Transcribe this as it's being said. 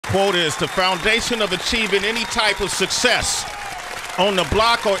quote is, the foundation of achieving any type of success on the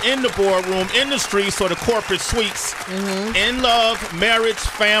block or in the boardroom, in the streets or the corporate suites, in love, marriage,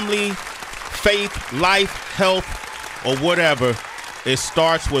 family, faith, life, health, or whatever, it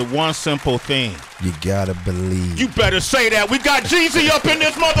starts with one simple thing. You gotta believe. You better say that. We got Jeezy up in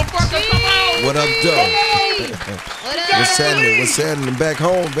this motherfucker. Come on. What up, Doug? What's happening? What's happening? Back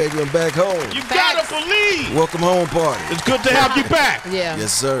home, baby. I'm back home. You gotta believe. Welcome home party. It's good to have you back. Yeah.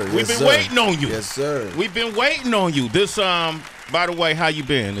 Yes, sir. We've been waiting on you. Yes, sir. We've been waiting on you. This by the way, how you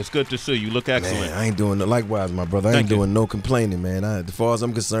been? It's good to see you. Look excellent. Man, I ain't doing likewise, my brother. I ain't doing no complaining, man. As far as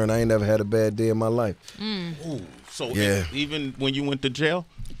I'm concerned, I ain't never had a bad day in my life. Ooh, so Yeah. even when you went to jail?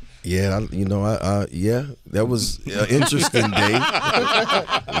 Yeah, yeah, that was an interesting day.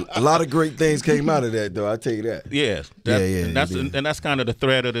 A lot of great things came out of that, though. I tell you that. Yes. And that's kind of the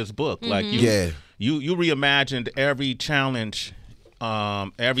thread of this book. Like you reimagined every challenge,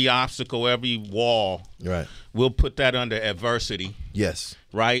 every obstacle, every wall. Right. We'll put that under adversity. Yes.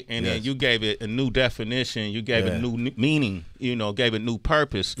 Right? And then you gave it a new definition. You gave it new meaning. Gave it new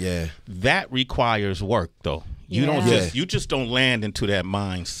purpose. Yeah. That requires work, though. You just don't land into that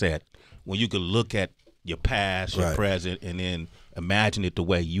mindset when you can look at your past, your present, and then imagine it the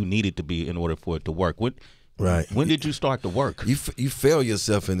way you need it to be in order for it to work. When did you start to work? You fail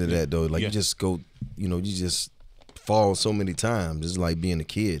yourself into that, though. Like you just go, you just fall so many times. It's like being a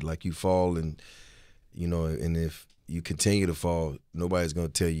kid. Like you fall and if you continue to fall, nobody's gonna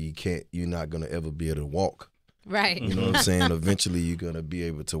tell you you're not gonna ever be able to walk. Right. You know what I'm saying? Eventually you're gonna be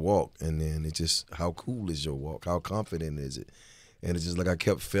able to walk, and then it's just how cool is your walk? How confident is it? And it's just like I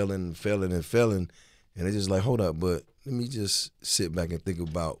kept failing, and it's just like, hold up, but let me just sit back and think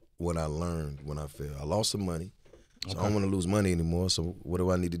about what I learned when I failed. I lost some money, so I don't want to lose money anymore. So what do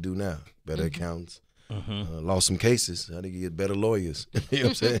I need to do now? Better accountants. Lost some cases. I need to get better lawyers. You know what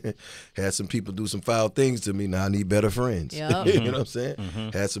I'm saying? Had some people do some foul things to me. Now I need better friends. Yep. You know what I'm saying?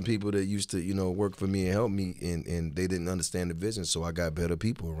 Had some people that used to, work for me and help me, and they didn't understand the vision, so I got better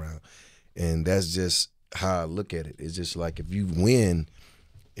people around. And that's just how I look at it. It's just like if you win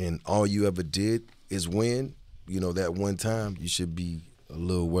and all you ever did is win, that one time, you should be a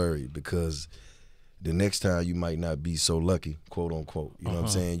little worried because the next time you might not be so lucky, quote unquote. You know what I'm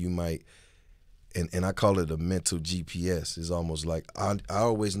saying? You might. And I call it a mental GPS. It's almost like I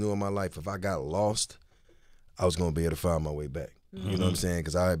always knew in my life if I got lost, I was going to be able to find my way back. You know what I'm saying?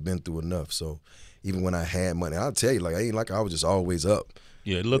 Because I had been through enough. So even when I had money, I'll tell you, like, I ain't like I was just always up.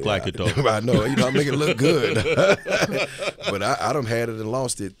 Yeah, it looked like it, though. I know. I make it look good. But I done had it and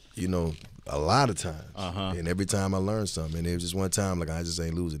lost it, a lot of times. And every time I learned something. And it was just one time, like, I just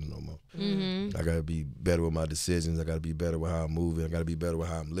ain't losing it no more. I got to be better with my decisions. I got to be better with how I'm moving. I got to be better with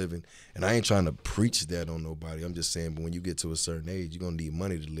how I'm living. And I ain't trying to preach that on nobody. I'm just saying, but when you get to a certain age, you're going to need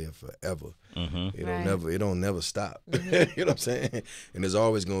money to live forever. It don't never stop. You know what I'm saying? And there's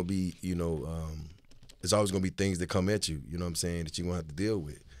always going to be, there's always going to be things that come at you, you know what I'm saying, that you're going to have to deal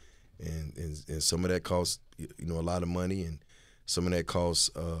with. And some of that costs, a lot of money, and some of that costs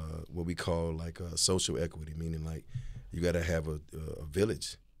what we call like social equity, meaning like you got to have a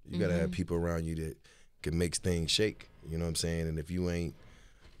village. You got to have people around you that can make things shake, you know what I'm saying? And if you ain't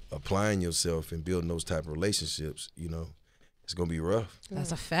applying yourself and building those type of relationships, it's going to be rough.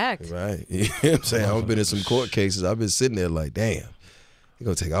 That's a fact. Right. You know what I'm saying? I've been in some court cases. I've been sitting there like, damn. You're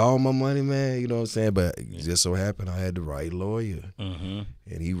going to take all my money, man, you know what I'm saying? But it just so happened I had the right lawyer. And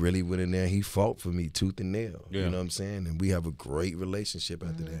he really went in there and he fought for me tooth and nail. You know what I'm saying? And we have a great relationship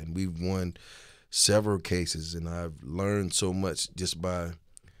after that. And we've won several cases, and I've learned so much just by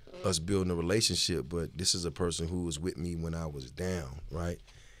us building a relationship. But this is a person who was with me when I was down, right?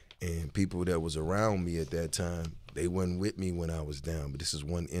 And people that was around me at that time, they wasn't with me when I was down. But this is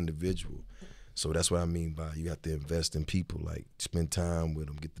one individual. So that's what I mean by you have to invest in people, like spend time with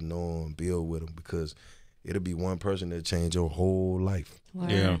them, get to know them, build with them, because it'll be one person that'll change your whole life. Wow.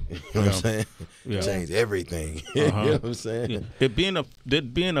 Yeah. You know what I'm saying? Change everything. You know what I'm saying? Did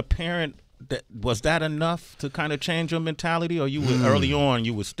being a parent, was that enough to kind of change your mentality, or you were early on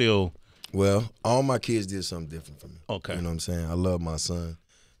you were still? Well, all my kids did something different for me. Okay. You know what I'm saying? I love my son.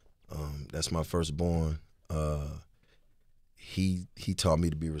 That's my firstborn. He taught me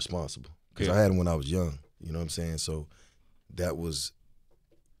to be responsible. Because I had him when I was young, you know what I'm saying? So that was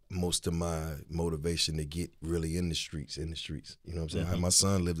most of my motivation to get really in the streets, you know what I'm saying? My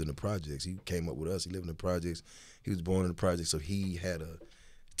son lived in the projects. He came up with us. He lived in the projects. He was born in the projects, so he had a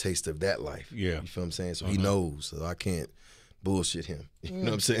taste of that life. Yeah. You feel what I'm saying? So he knows, so I can't bullshit him. You know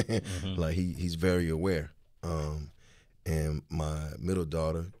what I'm saying? Like, he's very aware. And my middle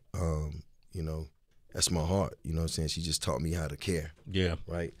daughter, that's my heart. You know what I'm saying? She just taught me how to care. Yeah.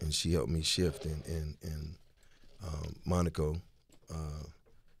 Right? And she helped me shift. And Monaco,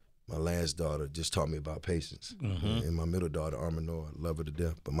 my last daughter, just taught me about patience. And my middle daughter, Arminor, I love her to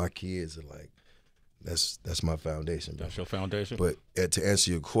death. But my kids are like, that's my foundation, bro. That's your foundation? But to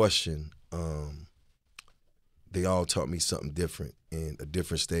answer your question, they all taught me something different in a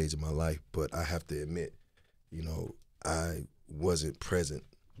different stage of my life. But I have to admit, you know, I wasn't present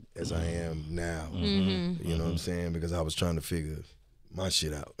as I am now. You know what I'm saying? Because I was trying to figure my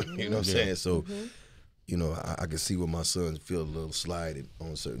shit out. You know what I'm saying? So, you know, I could see where my sons feel a little slighted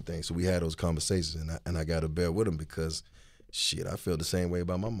on certain things. So we had those conversations, and I got to bear with them because, shit, I feel the same way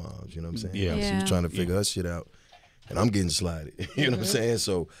about my mom. You know what I'm saying? Yeah. She was trying to figure her shit out, and I'm getting slighted. You know what I'm saying?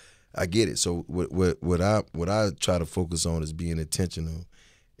 So I get it. So what I try to focus on is being intentional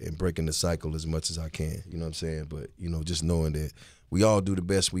and breaking the cycle as much as I can. You know what I'm saying? But, you know, just knowing that we all do the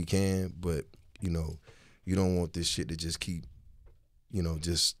best we can, but, you know, you don't want this shit to just keep, you know,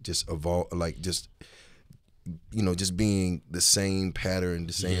 just evolve, like just, you know, just being the same pattern,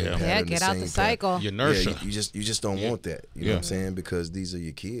 the same pattern. Yeah, get out the cycle. Your inertia. Yeah, you just don't want that. You know what I'm saying? Because these are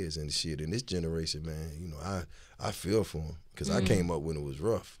your kids and shit. And this generation, man, you know, I feel for them because I came up when it was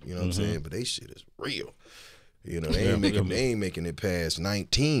rough. You know what I'm saying? But they shit is real. You know, they ain't making it past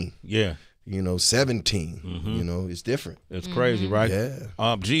 19. Yeah. You know, 17. You know, it's different. It's crazy, right? Yeah.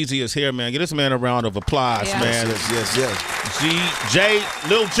 Jeezy is here, man. Get this man a round of applause, man. Yes.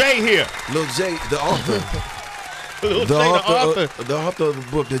 Lil J here. Lil J, the author. The author of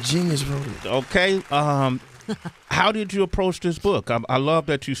the book, The Genius wrote it. Okay. How did you approach this book? I love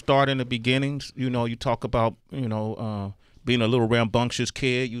that you start in the beginnings. You know, you talk about, you know, being a little rambunctious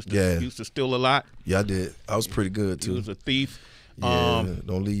kid. Used to steal a lot. Yeah, I did. I was pretty good too. You was a thief. Yeah,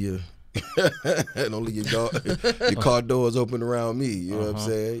 don't leave your your car doors open around me. You know what I'm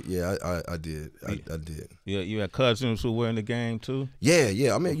saying? Yeah, I did. I did. Yeah, you had cousins who were in the game too?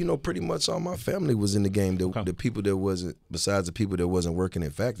 Yeah. I mean, you know, pretty much all my family was in the game. The people that wasn't, besides the people that wasn't working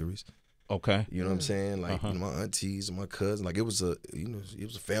in factories. Okay. You know what I'm saying? Like you know, my aunties and my cousins. Like it was a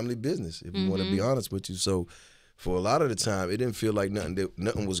family business, if you want to be honest with you. So for a lot of the time, it didn't feel like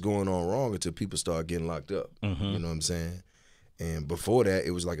nothing was going on wrong until people started getting locked up. You know what I'm saying? And before that,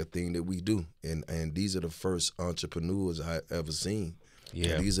 it was like a thing that we do. And these are the first entrepreneurs I ever seen.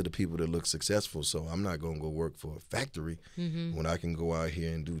 Yeah. And these are the people that look successful. So I'm not going to go work for a factory when I can go out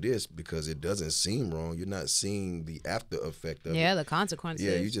here and do this because it doesn't seem wrong. You're not seeing the after effect of it. Yeah, the consequences.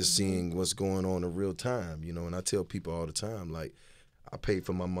 Yeah, you're just seeing what's going on in real time, you know. And I tell people all the time, like, I paid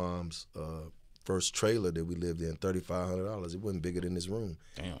for my mom's first trailer that we lived in, $3,500. It wasn't bigger than this room.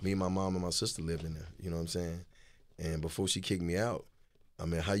 Damn. Me, my mom, and my sister lived in there. You know what I'm saying? And before she kicked me out, I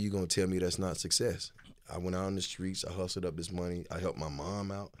mean, how you gonna tell me that's not success? I went out on the streets, I hustled up this money, I helped my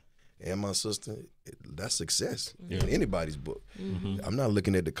mom out and my sister. That's success in anybody's book. I'm not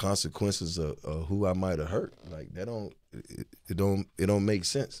looking at the consequences of who I might have hurt. Like that don't make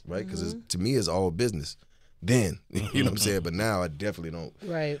sense, right? Because to me, it's all business. Then, you know what I'm saying? But now I definitely don't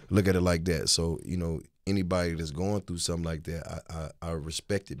look at it like that. So, you know, anybody that's going through something like that, I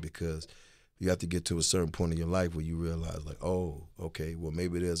respect it because you have to get to a certain point in your life where you realize, like, oh, okay, well,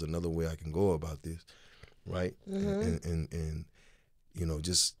 maybe there's another way I can go about this, right? And you know,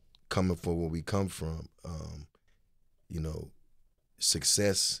 just coming from where we come from, you know,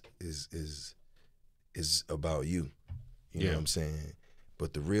 success is about you. You know what I'm saying?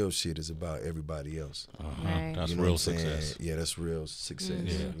 But the real shit is about everybody else. That's you know real success. Yeah, that's real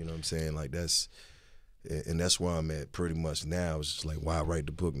success. You know what I'm saying? Like that's where I'm at pretty much now. It's just like, why write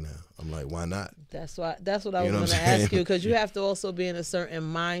the book now? I'm like, why not? That's what I was going to ask you, because you have to also be in a certain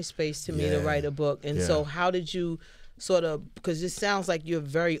mind space to me to write a book. And so how did you sort of, because it sounds like you're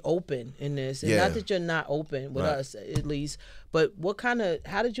very open in this, and not that you're not open with us at least, but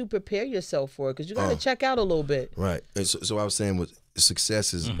how did you prepare yourself for it? Because you got to check out a little bit. Right. And so I was saying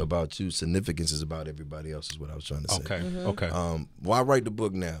success is about you, significance is about everybody else, is what I was trying to say. Okay. Why write the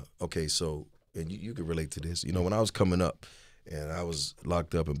book now? Okay, so, and you can relate to this. You know, when I was coming up and I was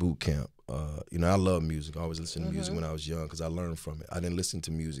locked up in boot camp, you know, I love music. I always listened to music when I was young because I learned from it. I didn't listen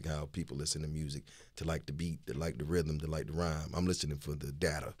to music how people listen to music, to like the beat, to like the rhythm, to like the rhyme. I'm listening for the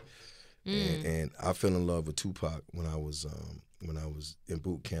data. And I fell in love with Tupac when I was in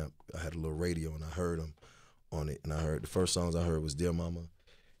boot camp. I had a little radio and I heard him on it. And I heard, the first songs I heard was Dear Mama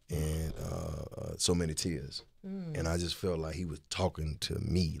and So Many Tears. And I just felt like he was talking to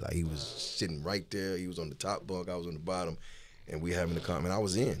me. Like he was sitting right there. He was on the top bunk. I was on the bottom. And we having a comment. I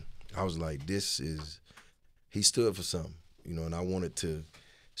was in. I was like, he stood for something, you know, and I wanted to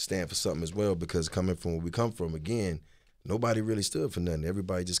stand for something as well, because coming from where we come from, again, nobody really stood for nothing.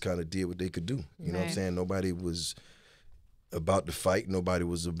 Everybody just kind of did what they could do. You know what I'm saying? Nobody was about to fight. Nobody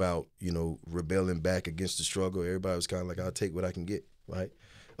was about, you know, rebelling back against the struggle. Everybody was kind of like, I'll take what I can get, right?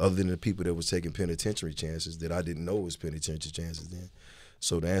 Other than the people that was taking penitentiary chances that I didn't know was penitentiary chances then.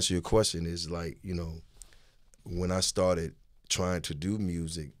 So to answer your question is like, you know, when I started trying to do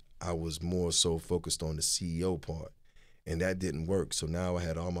music, I was more so focused on the CEO part, and that didn't work. So now I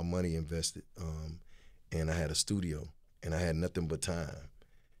had all my money invested, and I had a studio, and I had nothing but time.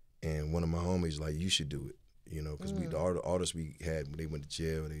 And one of my homies like, you should do it, you know, because the artists we had, when they went to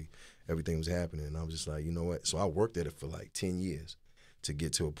jail, everything was happening. And I was just like, you know what? So I worked at it for like 10 years to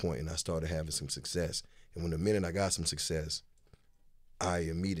get to a point, and I started having some success. And when the minute I got some success, I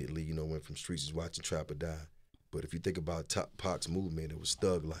immediately, you know, went from streets is watching Trap or Die. But if you think about Pac's movement, it was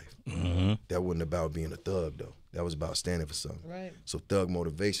thug life. That wasn't about being a thug, though. That was about standing for something. Right. So thug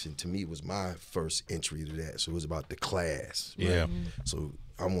motivation, to me, was my first entry to that. So it was about the class. Right? Yeah. So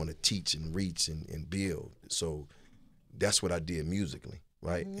I want to teach and reach and build. So that's what I did musically,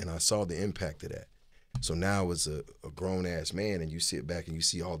 right? And I saw the impact of that. So now as a grown-ass man, and you sit back and you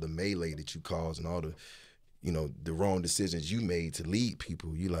see all the melee that you caused and all the, you know, the wrong decisions you made to lead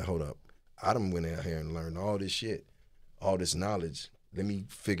people, you like, hold up. I done went out here and learned all this shit, all this knowledge. Let me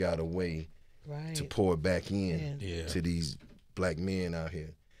figure out a way to pour it back in to these black men out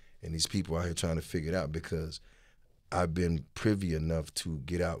here and these people out here trying to figure it out, because I've been privy enough to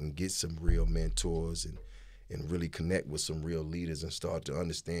get out and get some real mentors and really connect with some real leaders and start to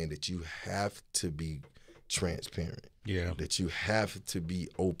understand that you have to be transparent, that you have to be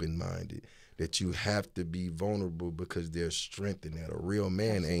open-minded, that you have to be vulnerable, because there's strength in that. A real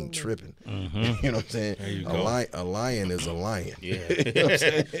man ain't tripping. You know what I'm saying? A lion is a lion. Yeah. You know what I'm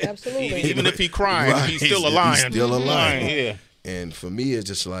saying? Absolutely. Even if he crying, he's still a lion. He's still a lion. Yeah. And for me, it's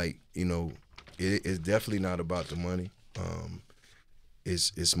just like, you know, it's definitely not about the money.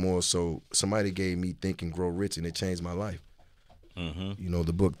 It's more so, somebody gave me Think and Grow Rich, and it changed my life. You know,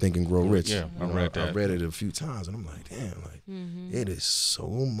 the book Think and Grow Rich. Yeah, I read that. I read it a few times, and I'm like, damn, like, it is so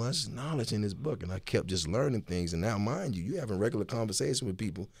much knowledge in this book. And I kept just learning things. And now, mind you, having regular conversation with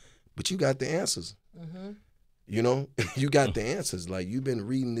people, but you got the answers. You know, you got the answers. Like, you've been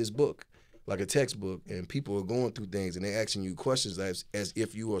reading this book like a textbook, and people are going through things, and they're asking you questions as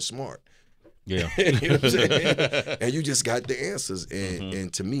if you are smart. Yeah. You know what I'm saying? And you just got the answers.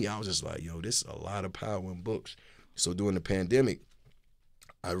 And to me, I was just like, yo, this is a lot of power in books. So during the pandemic,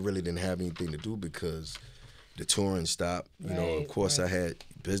 I really didn't have anything to do because the touring stopped. You know, of course, I had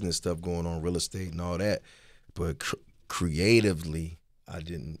business stuff going on, real estate and all that. But creatively, I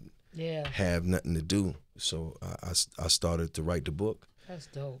didn't have nothing to do. So I started to write the book. That's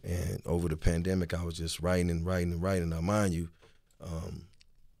dope. And over the pandemic, I was just writing. Now, mind you,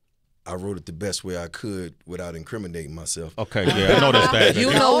 I wrote it the best way I could without incriminating myself. Okay, yeah, I noticed that.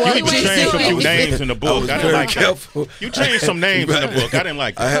 You know what? You changed a few names in the book. I didn't like careful. That. You changed some names in the book. I didn't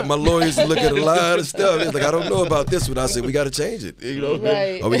like that. I had my lawyers look at a lot of stuff. It's like, I don't know about this one. I said, we got to change it, you know,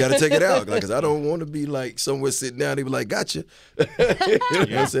 or we got to take it out, because I don't want to be like somewhere sitting down. They be like, gotcha. You know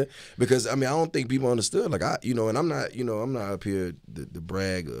what I'm saying? Because I mean, I don't think people understood. Like you know, and I'm not up here to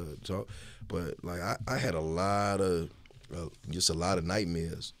brag or talk, but like I had a lot of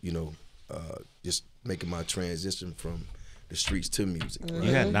nightmares, you know, just making my transition from the streets to music. Right?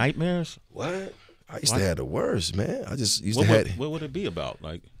 You had nightmares? What? I used to have the worst, man. I just used to have. What would it be about?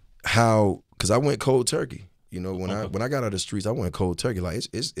 Like how? Because I went cold turkey. You know, when I got out of the streets, I went cold turkey. Like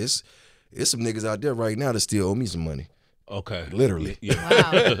it's some niggas out there right now that still owe me some money. Okay. Literally.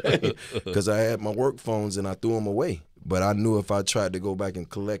 Wow. Because I had my work phones and I threw them away. But I knew if I tried to go back and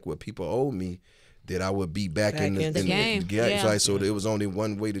collect what people owed me, that I would be back in the game. So there was only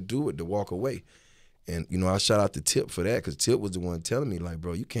one way to do it, to walk away. And, you know, I shout out to Tip for that, because Tip was the one telling me, like,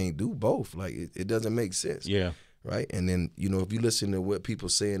 bro, you can't do both. Like, it doesn't make sense. Yeah. Right? And then, you know, if you listen to what people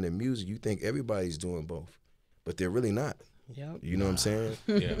say in their music, you think everybody's doing both. But they're really not. Yep. You know what I'm saying?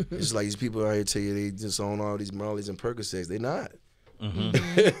 Yeah. It's like these people out here tell you they just own all these Marleys and Percocets. They're not. You know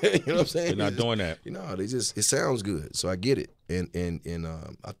what I'm saying? They're not doing that. You know, it sounds good. So I get it. And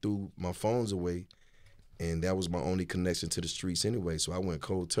I threw my phones away. And that was my only connection to the streets anyway. So I went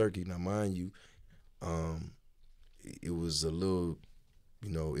cold turkey. Now, mind you, it was a little,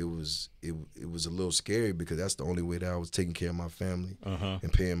 you know, it was a little scary, because that's the only way that I was taking care of my family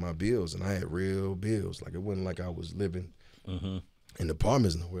and paying my bills. And I had real bills. Like, it wasn't like I was living in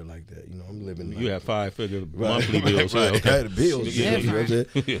apartments nowhere like that. You know, I'm living. You had 5-figure monthly bills. Right. Okay. I had bills. Yeah. You know what I'm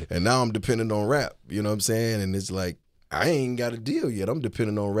saying? And now I'm dependent on rap. You know what I'm saying? And it's like, I ain't got a deal yet. I'm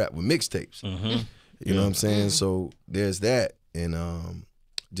dependent on rap with mixtapes. You know what I'm saying? So there's that. And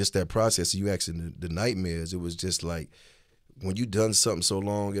just that process, you asking the nightmares, it was just like, when you done something so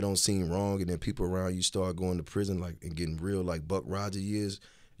long, it don't seem wrong, and then people around you start going to prison like and getting real like Buck Rogers years,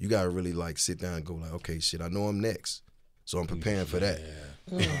 you gotta really like sit down and go like, okay, shit, I know I'm next, so I'm preparing for that.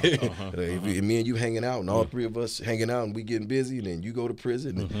 If me and you hanging out, and all three of us hanging out, and we getting busy, and then you go to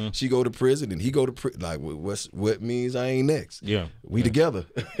prison, and she go to prison, and he go to prison. Like, what means I ain't next? Yeah, we together.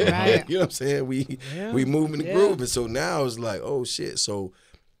 Right. You know what I'm saying? We moving the groove, and so now it's like, oh shit. So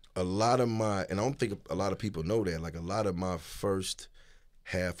a lot of my, and I don't think a lot of people know that. Like a lot of my first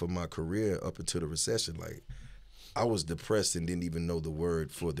half of my career up until the recession, like I was depressed and didn't even know the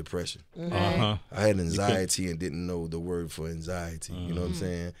word for depression. I had anxiety and didn't know the word for anxiety. You know what I'm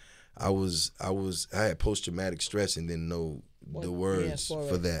saying? I had post-traumatic stress and didn't know the words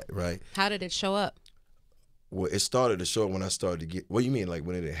for that, right? How did it show up? Well, it started to show up when I started to get, what do you mean, like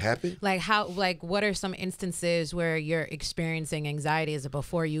when it happened? Like what are some instances where you're experiencing anxiety? Is it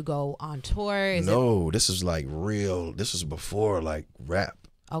before you go on tour? This is like real, this was before like rap.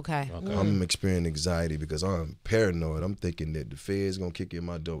 Okay. I'm experiencing anxiety because I'm paranoid. I'm thinking that the Fed's gonna kick in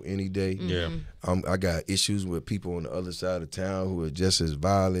my door any day. Yeah. I got issues with people on the other side of town who are just as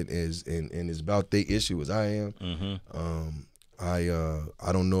violent as and it's about their issue as I am.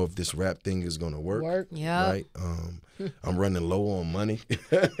 I don't know if this rap thing is gonna work. Yeah. Right. I'm running low on money.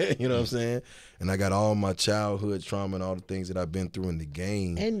 You know what I'm saying? And I got all my childhood trauma and all the things that I've been through in the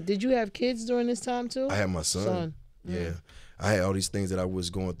game. And did you have kids during this time too? I had my son. Yeah. I had all these things that I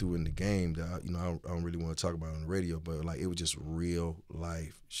was going through in the game that I don't really want to talk about on the radio, but like it was just real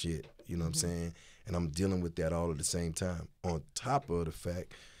life shit. You know what I'm saying? And I'm dealing with that all at the same time. On top of the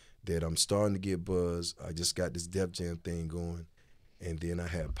fact that I'm starting to get buzz. I just got this Def Jam thing going. And then I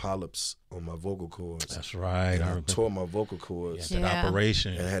had polyps on my vocal cords. That's right. And I tore my vocal cords. That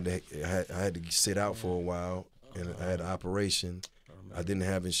operation. And I had to sit out for a while, and I had an operation. I didn't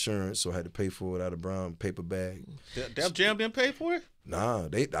have insurance, so I had to pay for it out of brown paper bag. Def Jam didn't pay for it? Nah, I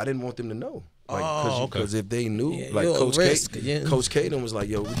didn't want them to know. Like, because if they knew, like Coach Caden was like,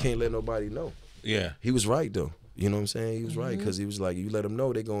 yo, we can't let nobody know. Yeah. He was right, though. You know what I'm saying? He was right, because he was like, you let them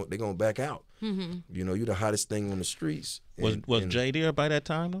know, they gonna back out. You know, you the hottest thing on the streets. Was Jay there by that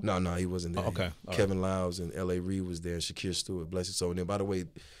time, though? No, he wasn't there. Okay. Kevin Lyles and L.A. Reid was there, Shakir Stewart, bless his soul. And then, by the way,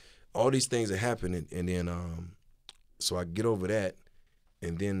 all these things are happening, and then, so I get over that,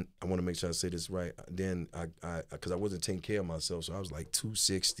 and then I want to make sure I say this right. Then because I wasn't taking care of myself, so I was like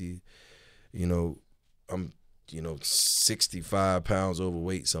 260. You know, I'm 65 pounds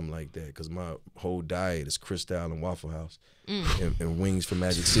overweight, something like that, because my whole diet is Crystal and Waffle House and wings from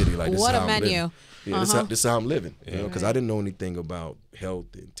Magic City. Like, this what is a how menu! I'm living. Yeah, this is how I'm living. You know, because I didn't know anything about health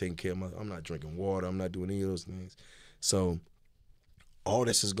and taking care of myself. I'm not drinking water. I'm not doing any of those things. So all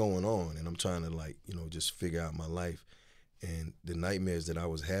this is going on, and I'm trying to just figure out my life. And the nightmares that I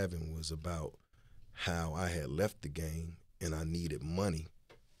was having was about how I had left the game and I needed money.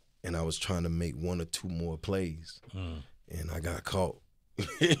 And I was trying to make one or two more plays. And I got caught.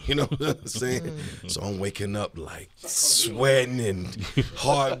 You know what I'm saying? So I'm waking up like sweating and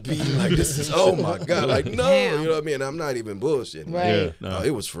heart beating like this is, oh my God, like no, you know what I mean? I'm not even bullshitting. Right.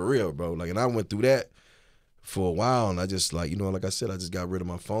 It was for real, bro. Like, and I went through that for a while, and I just like I said, I just got rid of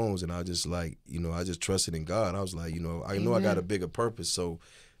my phones, and I just I just trusted in God. I was like, I know I got a bigger purpose, so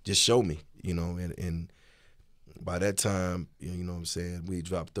just show me, and by that time, you know what I'm saying, we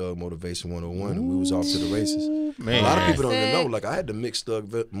dropped Thug Motivation 101 and we was off to the races. Man. A lot of people don't even know, like I had to mix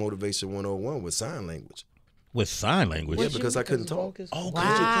Thug Motivation 101 with sign language. With sign language? Yeah, because I couldn't talk. Oh,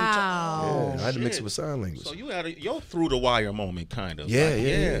 wow. Yeah, I had to mix it with sign language. So you had your through the wire moment, kind of.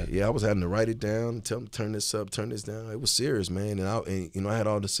 Yeah. I was having to write it down, tell them turn this up, turn this down. It was serious, man. And I had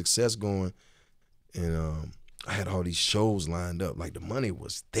all the success going, and I had all these shows lined up. Like, the money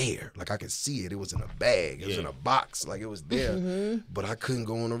was there. Like, I could see it. It was in a bag. It was in a box. Like, it was there. But I couldn't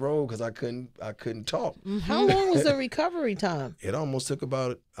go on the road because I couldn't talk. How long was the recovery time? It almost took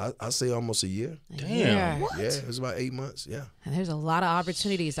about, I say almost a year. Damn. What? Yeah, it was about 8 months. Yeah. And there's a lot of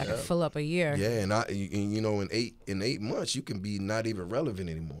opportunities that could fill up a year. Yeah, in 8 months you can be not even relevant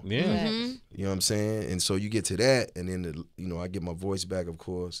anymore. Yeah. You know what I'm saying? And so you get to that, and then I get my voice back, of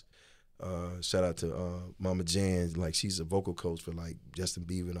course. Shout out to Mama Jan, like she's a vocal coach for like Justin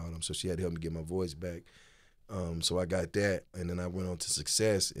Bieber and all them, so she had to help me get my voice back. So I got that, and then I went on to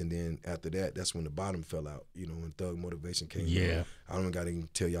Success, and then after that, that's when the bottom fell out. When Thug Motivation came. Yeah. I don't got to even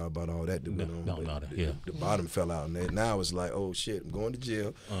tell y'all about all that. The bottom fell out, and then now it's like, oh shit, I'm going to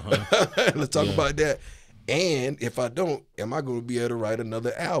jail. Let's talk about that. And if I don't, am I going to be able to write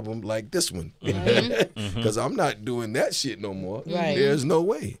another album like this one? Because I'm not doing that shit no more. Right. There's no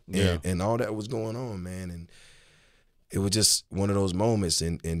way. Yeah. And all that was going on, man. And it was just one of those moments.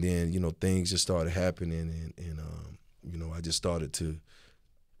 And then, things just started happening. And you know, I just started to,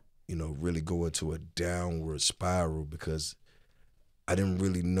 you know, really go into a downward spiral because I didn't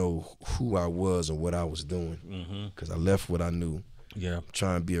really know who I was or what I was doing because I left what I knew. Yeah. I'm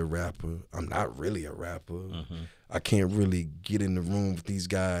trying to be a rapper. I'm not really a rapper. I can't really get in the room with these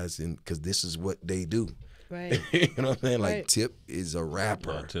guys and because this is what they do. Right. You know what I'm saying? Like Right. Tip is a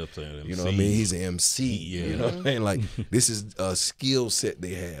rapper. Tip's an MC. You know what I mean? He's an MC. Yeah. You know what I'm saying? Like this is a skill set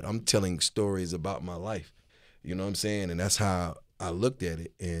they had. I'm telling stories about my life. You know what I'm saying? And that's how I looked at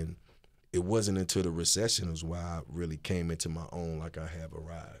it. And it wasn't until the recession was why I really came into my own, like I have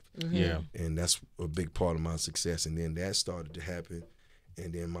arrived. Yeah. And that's a big part of my success. And then that started to happen.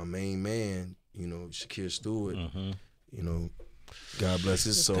 And then my main man, you know, Shakir Stewart, you know, God bless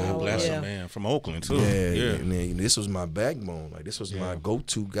his soul. God Bless Yeah. him, man. From Oakland, too. Yeah. And then this was my backbone. Like, this was my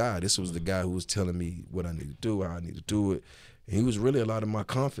go-to guy. This was the guy who was telling me what I need to do, how I need to do it. And he was really a lot of my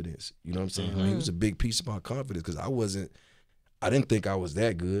confidence. You know what I'm saying? Like, he was a big piece of my confidence because I didn't think I was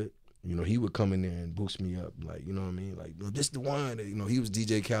that good. You know, he would come in there and boost me up, like, you know what I mean? Like, this the one. You know, he was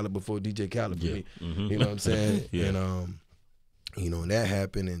DJ Khaled before DJ Khaled for me. You know what I'm saying? And, you know, and that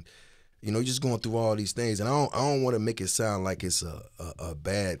happened. And, you know, just going through all these things. And I don't want to make it sound like it's a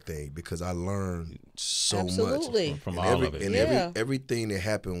bad thing because I learned so Absolutely. much. From And all of it. And everything that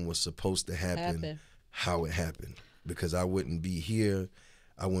happened was supposed to happen how it happened. Because I wouldn't be here.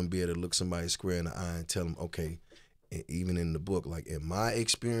 I wouldn't be able to look somebody square in the eye and tell them, okay, and even in the book, like in my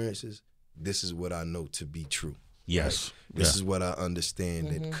experiences, this is what I know to be true. Yes. Right? This is what I understand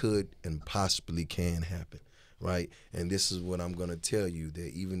that could and possibly can happen, right? And this is what I'm going to tell you,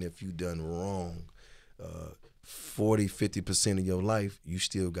 that even if you done wrong 40, 50% of your life, you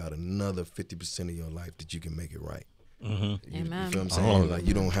still got another 50% of your life that you can make it right. You feel what I'm saying? Like,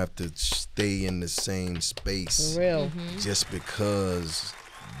 you don't have to stay in the same space For real. just because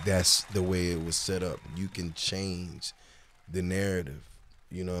that's the way it was set up. You can change the narrative.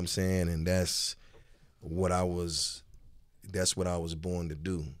 You know what I'm saying? And that's what I was born to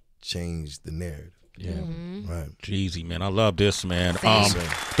do. Change the narrative. Yeah. Right. Jeezy, man. I love this, man.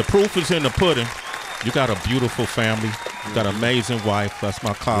 The proof is in the pudding. You got a beautiful family. You got an amazing wife. That's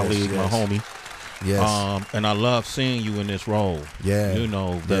my colleague, my homie. Yes. And I love seeing you in this role. Yeah. You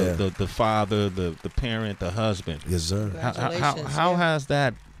know, the father, the parent, the husband. Yes, sir. How has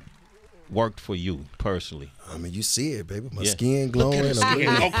that worked for you personally? I mean, you see it, baby. My skin glowing. Oh, come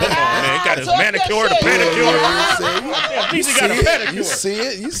on, man. He got his manicure, the pedicure. You got a pedicure. You see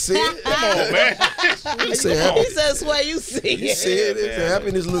it. You see it. Come on, man. He said, "Sway, you see it." You see it. The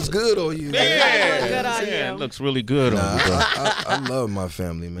happiness looks good on you. Yeah, it looks really good on you, bro. I love my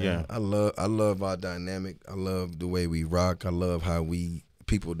family, man. Yeah. I love our dynamic. I love the way we rock. I love how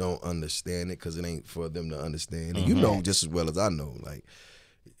people don't understand it because it ain't for them to understand. And you know just as well as I know, like,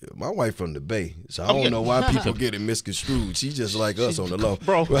 my wife from the Bay, so I don't know why people get it misconstrued. She's just like us on the low.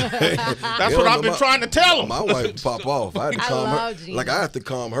 Bro, that's what I've been trying to tell them. My wife pop off. I had to calm her. Jeezy. Like, I have to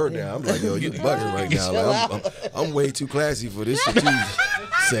calm her down. I'm like, yo, you bugging right now. Like, I'm way too classy for this shit you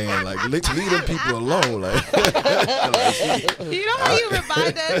saying. Like, leave them people alone. Like, You know how you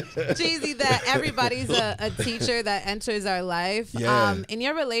remind us, Jeezy, that everybody's a teacher that enters our life? Yeah. In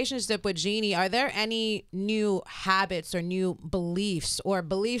your relationship with Jeannie, are there any new habits or new beliefs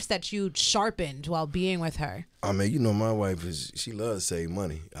that you sharpened while being with her? I mean, you know, my wife she loves to save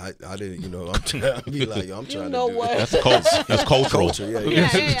money. I didn't, you know, I'm trying to be like, yo, I'm trying know to do what? it. That's cultural. Culture, Yeah.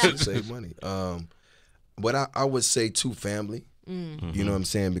 She save money. But I would say to family, you know what I'm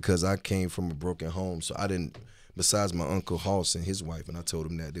saying, because I came from a broken home, so I didn't. Besides my Uncle Hoss and his wife, and I told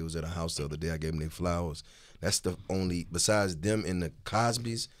him that they was at a house the other day. I gave them their flowers. That's the only, besides them and the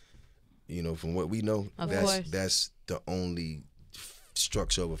Cosbys, you know, from what we know, that's the only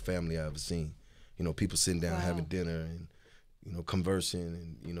structure of a family I ever seen. You know, people sitting down having dinner and, you know, conversing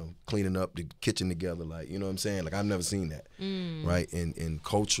and, you know, cleaning up the kitchen together, like, you know what I'm saying? Like, I've never seen that, right? And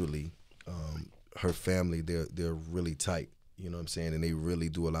culturally, her family, they're really tight, you know what I'm saying? And they really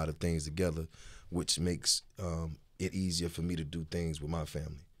do a lot of things together, which makes it easier for me to do things with my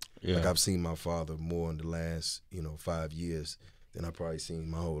family. Yeah. Like, I've seen my father more in the last, 5 years than I probably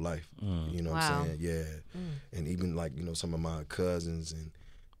seen my whole life. You know what I'm saying? Yeah. And even, like, some of my cousins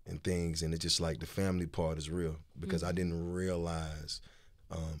and things, and it's just like the family part is real because I didn't realize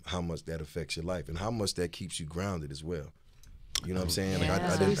how much that affects your life and how much that keeps you grounded as well. You know what I'm saying? Yeah. Like, I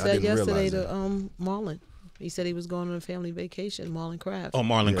So he didn't said yesterday realize to that. Marlon. He said he was going on a family vacation, Marlon Craft. Oh,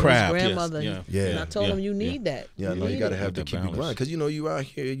 Marlon Yeah. Craft. His yes. grandmother. Yeah. And I told him you need that. Yeah, I know you got to have to That keep you balance. grounded because, you out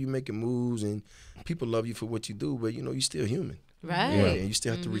here, you making moves and people love you for what you do, but, you're still human. Right. Right. And you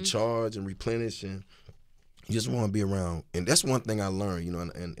still have to recharge and replenish, and you just want to be around. And that's one thing I learned,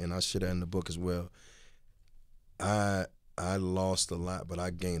 and I share that in the book as well. I lost a lot, but I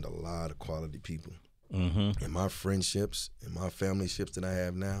gained a lot of quality people. And my friendships and my family ships that I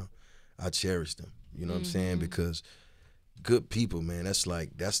have now, I cherish them. You know what I'm saying? Because good people, man, that's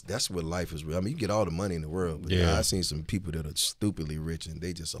what life is. I mean, you get all the money in the world, but I seen some people that are stupidly rich and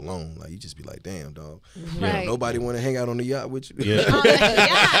they just alone. Like, you just be like, damn, dog. Right. Nobody want to hang out on the yacht with you. On the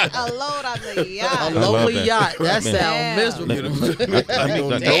yacht, alone on the yacht. A lonely yacht. That sounds miserable.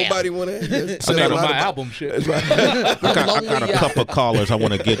 Nobody want to. I got on my album shit. I got a couple callers I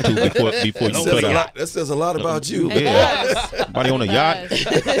want to get to before you put out. That says a lot about you. Yeah. Somebody on a yacht. Look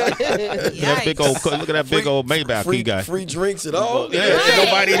at that big old Maybach he got. Free drinks at all. Yeah,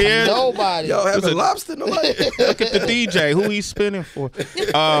 nobody there. Nobody. Y'all having lobster? Nobody. Look at the DJ. Who he's spinning for?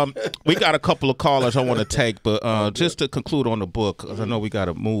 We got a couple of callers I want to take, but just to conclude on the book, because I know we got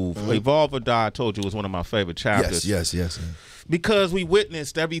to move. Evolve or Die, I told you, was one of my favorite chapters. Yes. Because we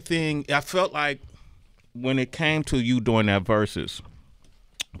witnessed everything. I felt like when it came to you doing that verses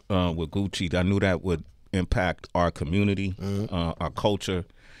with Gucci, I knew that would impact our community, our culture.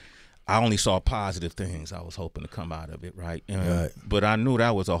 I only saw positive things I was hoping to come out of it, right? But I knew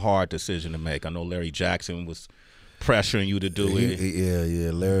that was a hard decision to make. I know Larry Jackson was pressuring you to do it.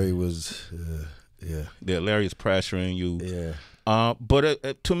 Yeah. Larry was, Larry's pressuring you. Yeah.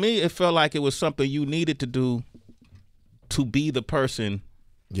 But to me, it felt like it was something you needed to do to be the person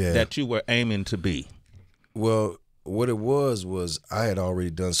that you were aiming to be. Well, what it was I had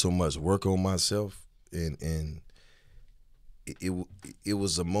already done so much work on myself, and it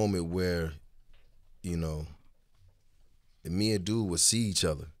was a moment where, you know, me and dude would see each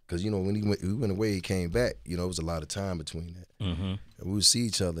other. Because, you know, when he went away, he came back, you know, it was a lot of time between that. And we would see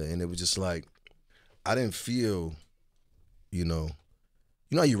each other, and it was just like, I didn't feel, you know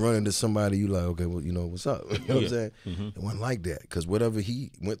how you run into somebody, you like, okay, well, you know, what's up? You know what I'm saying? It wasn't like that. Because whatever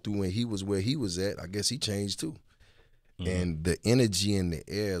he went through when he was where he was at, I guess he changed too. And the energy in the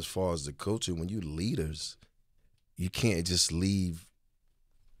air as far as the culture, when you leaders, you can't just leave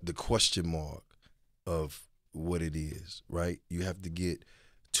the question mark of what it is, right? You have to get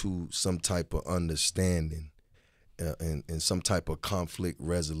to some type of understanding and some type of conflict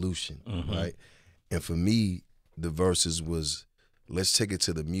resolution, right? And for me, the verses was, let's take it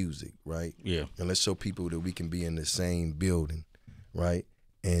to the music, right? Yeah. And let's show people that we can be in the same building, right?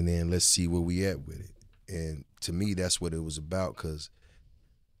 And then let's see where we at with it. And to me, that's what it was about, because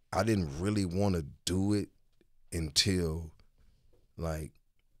I didn't really want to do it until, like,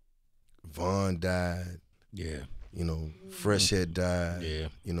 Vaughn died. Yeah. You know, Fresh had died. Yeah.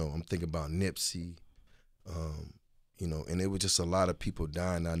 You know, I'm thinking about Nipsey. You know, and it was just a lot of people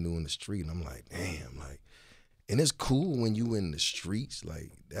dying I knew in the street. And I'm like, damn, like, and it's cool when you in the streets.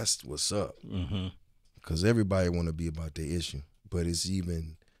 Like, that's what's up. Because everybody want to be about their issue. But it's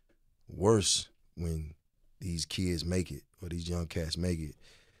even worse when these kids make it, or these young cats make it.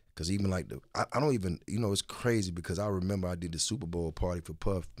 Because even like I don't even, you know, it's crazy because I remember I did the Super Bowl party for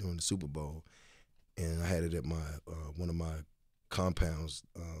Puff during the Super Bowl, and I had it at my one of my compounds,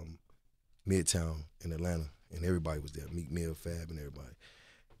 Midtown in Atlanta, and everybody was there, Meek Mill, Fab, and everybody.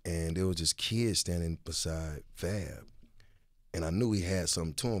 And there was just kids standing beside Fab, and I knew he had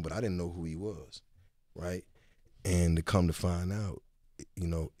something to him, but I didn't know who he was, right? And to come to find out, you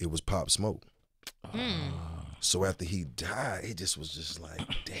know, it was Pop Smoke. So after he died, it just was just like,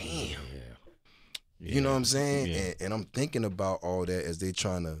 damn. You know what I'm saying? And I'm thinking about all that as they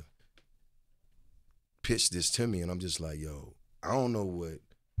trying to pitch this to me, and I'm just like, yo, I don't know what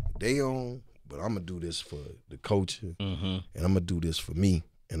they own, but I'm going to do this for the culture, and I'm going to do this for me,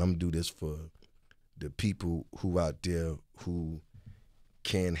 and I'm going to do this for the people who out there who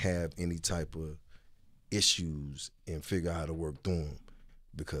can have any type of issues and figure out how to work through them.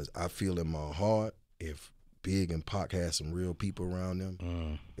 Because I feel in my heart, if Big and Pac had some real people around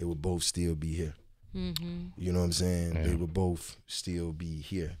them, they would both still be here. You know what I'm saying? They would both still be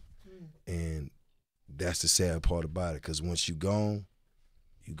here. And that's the sad part about it, because once you gone,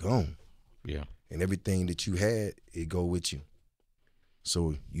 you gone. Yeah. And everything that you had, it go with you.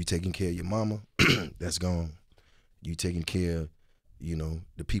 So you taking care of your mama, that's gone. You taking care of, you know,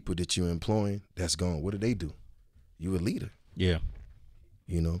 the people that you're employing, that's gone. What do they do? You a leader. Yeah.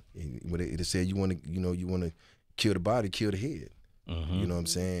 You know, it said you want to kill the body, kill the head. You know what I'm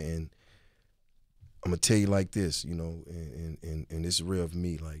saying? And I'm gonna tell you like this, you know, and this is real for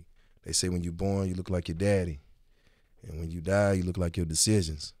me. Like they say, when you're born, you look like your daddy, and when you die, you look like your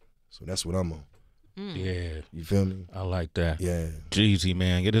decisions. So that's what I'm on. Yeah. You feel me? I like that. Yeah. Jeezy,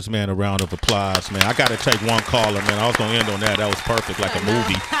 man. Give this man a round of applause, man. I got to take one caller, man. I was going to end on that. That was perfect, like a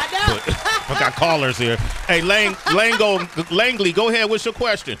movie. But I got callers here. Hey, Langley, go ahead. What's your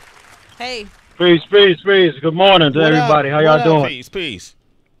question? Hey. Peace. Good morning to everybody. How y'all doing? Peace.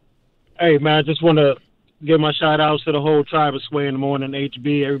 Hey, man, I just want to give my shout-outs to the whole tribe of Sway in the morning,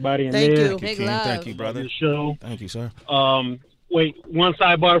 HB, everybody in there. Thank you. Big love. Thank you, brother. Show. Thank you, sir. Wait, one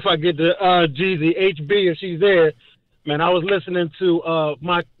sidebar before I get to Jeezy, HB, if she's there. Man, I was listening to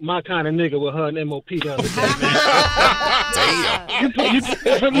my kind of nigga with her and MOP the other day, man.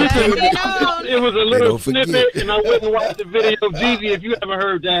 It was a little snippet, and I went and watched the video of Jeezy. If you haven't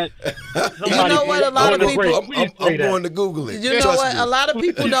heard that, you know what? A lot of people. I'm going to Google it. You know what? A lot of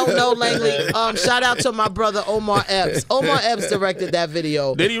people don't know, Langley. Shout out to my brother Omar Epps. Omar Epps directed that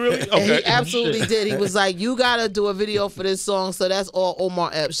video. Did he really? Okay. And he absolutely did. He was like, "You gotta do a video for this song." So that's all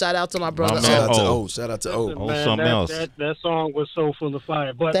Omar Epps. Shout out to my brother. Shout out to O. Something else. That song was so full of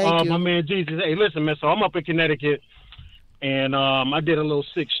fire. But my man Jesus, hey, listen, man. So I'm up in Connecticut, and I did a little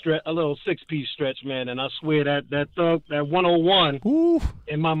six-piece stretch, man. And I swear that 101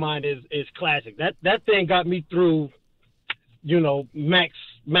 in my mind is classic. That thing got me through, max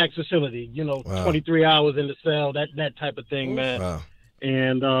facility. 23 hours in the cell, that type of thing, man. Wow.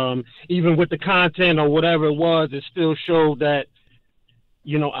 And even with the content or whatever it was, it still showed that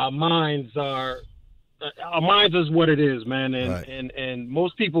our minds is what it is, man, and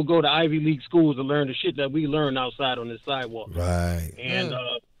most people go to Ivy League schools to learn the shit that we learn outside on the sidewalk. Right. And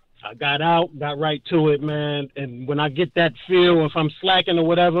I got right to it, man. And when I get that feel, if I'm slacking or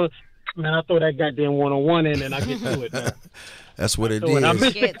whatever, man, I throw that goddamn 101 in and I get to it, man. That's what it is. I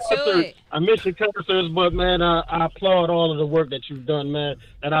miss the cursors, but man, I applaud all of the work that you've done, man.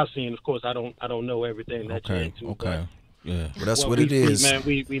 That I've seen. Of course, I don't know everything that you're into. Okay. Yeah, well, that's what it is, man.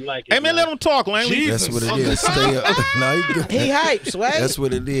 We like it. Hey, man, let him talk, Langley. That's what it is. Stay up. He hype, Sway. That's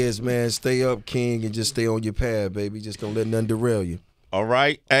what it is, man. Stay up, King, and just stay on your path, baby. Just don't let nothing derail you. All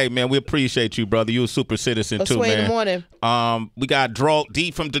right. Hey, man, we appreciate you, brother. You a super citizen, too, Sway man. in the morning. We got D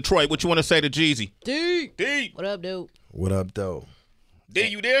from Detroit. What you want to say to Jeezy? D. What up, dude? What up, though? D,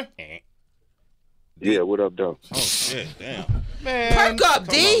 you there? Yeah, what up, though? Oh, shit, damn. Man, perk up,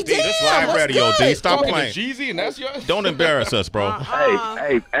 D. This live radio, D. Stop playing. Jeezy, and that's yours? Don't embarrass us, bro.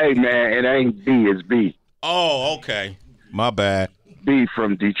 Hey, man, it ain't D, it's B. Oh, okay. My bad. B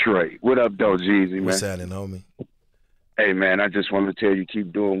from Detroit. What up, though, Jeezy, man? What's happening, homie? Hey, man, I just want to tell you,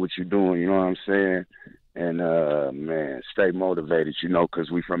 keep doing what you're doing, you know what I'm saying? And, man, stay motivated,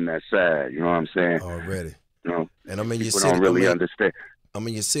 because we from that side, you know what I'm saying? Already. And I'm in your city. People don't really understand. I'm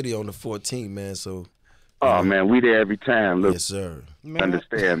in your city on the 14th, man, so... Oh, man, we there every time. Look, yes, sir.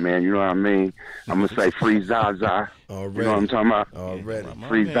 Understand, man. You know what I mean? I'm going to say free Zaza. Already. You know what I'm talking about? Already.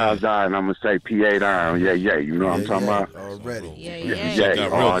 Free Zaza, and I'm going to say PA down. Yeah. You know what I'm talking about? Already. Yeah.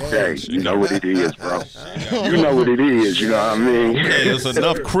 All day. You know what it is, bro. You know what it is. You know what I mean? Okay, there's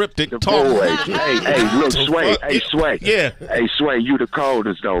enough cryptic talk. Hey, look, Sway. Hey, Sway. Yeah. Hey, Sway, you the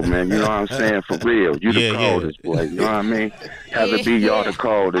coldest, though, man. You know what I'm saying? For real. You the coldest, boy. You know what I mean? Heather B, y'all the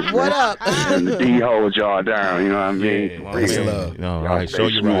coldest. What up? And the D holds y'all down. You know what I mean? Peace and love. All right, show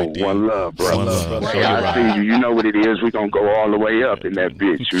you right, D. One love, bro. One love. Hey, I see you. You know what it is. We gonna go all the way up in that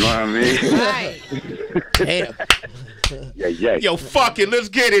bitch. You know what I mean? Right. Yeah. Yo, fuck it. Let's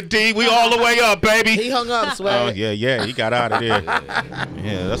get it, D. We all the way up, baby. He hung up, Sway. Oh, yeah. He got out of there.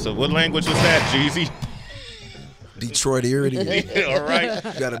 Yeah, what language is that, Jeezy? Detroit already. All right.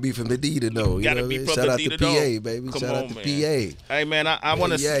 You gotta be from the D to know. You Gotta know be what I mean? from Shout the out D to to know. PA, baby. Come Shout on, out to man. PA. Hey, man, I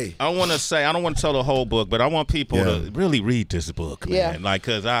want to say, I don't want to tell the whole book, but I want people to really read this book, man. Yeah. Like,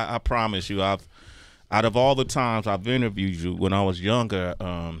 because I promise you, out of all the times I've interviewed you when I was younger,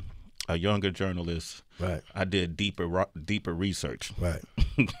 a younger journalist, right? I did deeper research, right?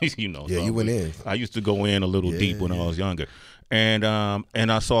 Yeah, so you went in. I used to go in a little deep when I was younger, and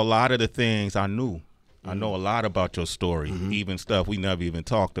I saw a lot of the things I knew. I know a lot about your story, even stuff we never even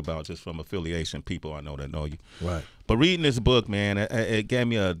talked about, just from affiliation people I know that know you. Right. But reading this book, man, it gave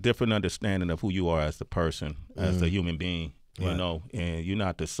me a different understanding of who you are as a person, as a human being. You know, and you're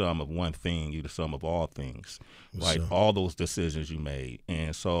not the sum of one thing. You're the sum of all things, right? Sure. All those decisions you made.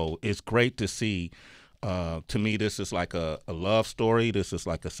 And so it's great to see. To me, this is like a love story. This is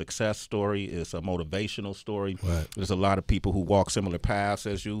like a success story. It's a motivational story. Right. There's a lot of people who walk similar paths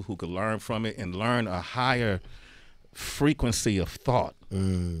as you who could learn from it and learn a higher frequency of thought.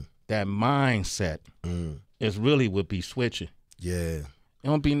 That mindset is really would be switching. Yeah. It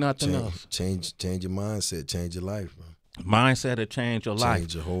don't be nothing else. Change your mindset. Change your life, bro. Mindset will change your life.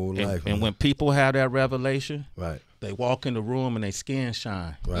 Change your whole life. And when people have that revelation, right, They walk in the room and their skin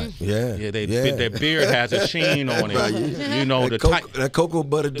shine. Right. Yeah. Yeah. Their beard has a sheen on it. Right. You know that cocoa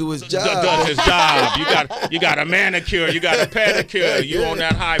butter do his job. Does his job. You got a manicure. You got a pedicure. You on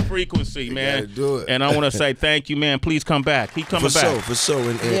that high frequency, man. Gotta do it. And I want to say thank you, man. Please come back. He coming back. For sure.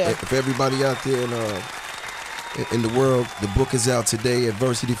 And for everybody out there in the world, the book is out today.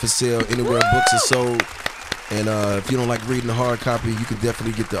 Adversity for sale anywhere books are sold. And if you don't like reading the hard copy, you can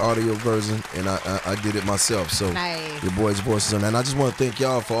definitely get the audio version. And I did it myself. So nice. Your boy's voice is on that. And I just want to thank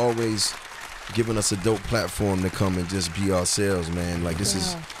y'all for always giving us a dope platform to come and just be ourselves, man. Like this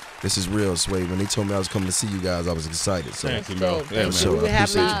is real, Sway. When they told me I was coming to see you guys, I was excited. So thank you, bro.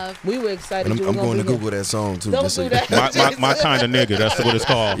 We were excited. I'm going to Google that song too. Don't do that. My kind of nigga. That's what it's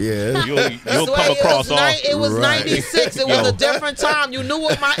called. Yeah. You'll come across all. It was 96. It was a different time. You knew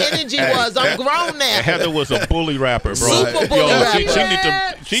what my energy was. I'm grown now. Heather was a bully rapper, bro. Super bully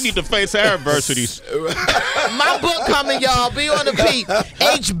rapper. She need to face her adversities. My book coming, y'all. Be on the peep.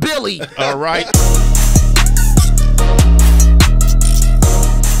 H. Billy. All right.